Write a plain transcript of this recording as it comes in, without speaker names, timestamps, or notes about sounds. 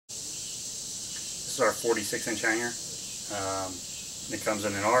This is our 46-inch hanger. It comes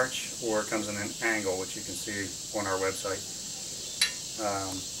in an arch or it comes in an angle, which you can see on our website.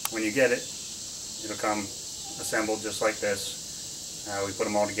 When you get it, it'll come assembled just like this. We put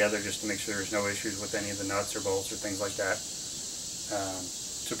them all together just to make sure there's no issues with any of the nuts or bolts or things like that.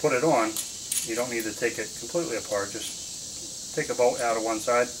 To put it on, you don't need to take it completely apart. Just take a bolt out of one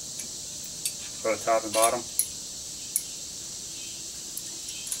side, both top and bottom.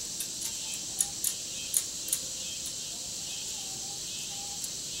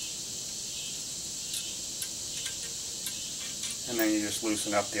 And then you just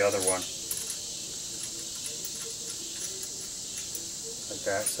loosen up the other one. Like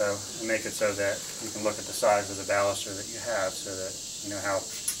that. So, and make it so that you can look at the size of the baluster that you have so that you know how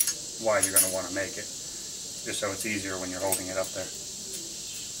wide you're going to want to make it. Just so it's easier when you're holding it up there.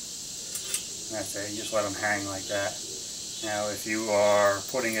 And that's it. You just let them hang like that. Now if you are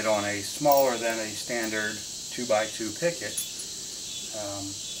putting it on a smaller than a standard 2x2 picket,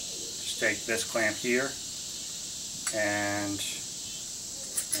 just take this clamp here and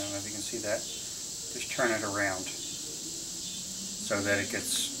I don't know if you can see that, just turn it around so that it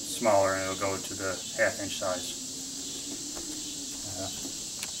gets smaller and it'll go to the 1/2 inch size.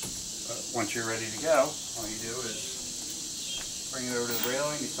 But once you're ready to go, all you do is bring it over to the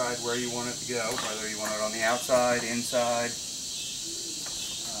railing, decide where you want it to go, whether you want it on the outside, inside,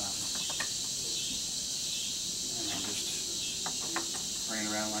 and then just bring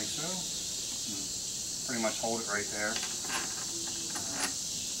it around like so. And pretty much hold it right there.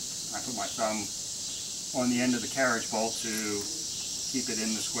 I put my thumb on the end of the carriage bolt to keep it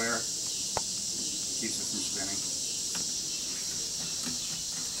in the square. Keeps it from spinning.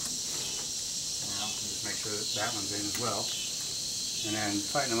 Now, just make sure that one's in as well. And then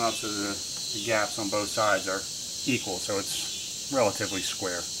tighten them up so the gaps on both sides are equal, so it's relatively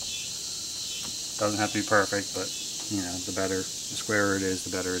square. Doesn't have to be perfect, but you know, the squarer it is,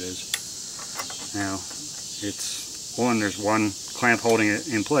 the better it is. Now, it's on, there's one clamp holding it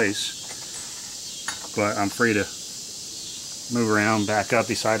in place, but I'm free to move around, back up,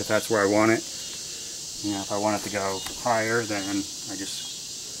 decide if that's where I want it. You know, if I want it to go higher, then I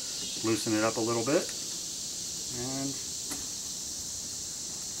just loosen it up a little bit and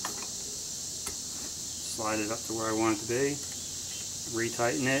slide it up to where I want it to be.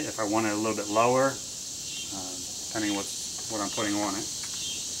 Retighten it if I want it a little bit lower, depending on what I'm putting on it.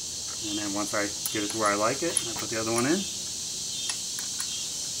 And then once I get it to where I like it, I put the other one in.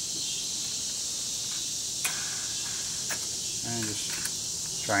 And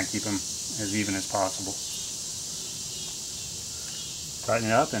just try and keep them as even as possible. Tighten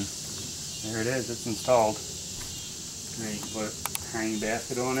it up and there it is, it's installed. Now you can put a hanging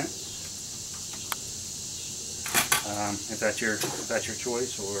basket on it. If that's your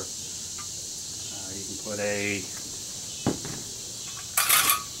choice, or you can put a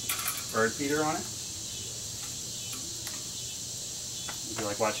bird feeder on it. If you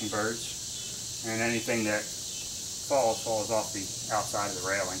like watching birds, and anything that falls off the outside of the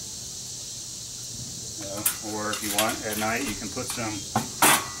railing. Or if you want, at night you can put some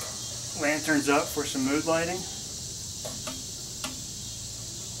lanterns up for some mood lighting.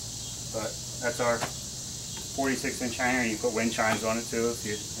 But that's our 46-inch hanger. You can put wind chimes on it too if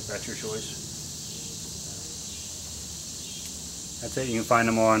that's your choice. That's it. You can find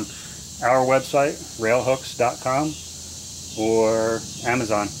them on our website, railhookz.com, or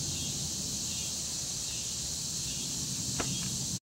Amazon.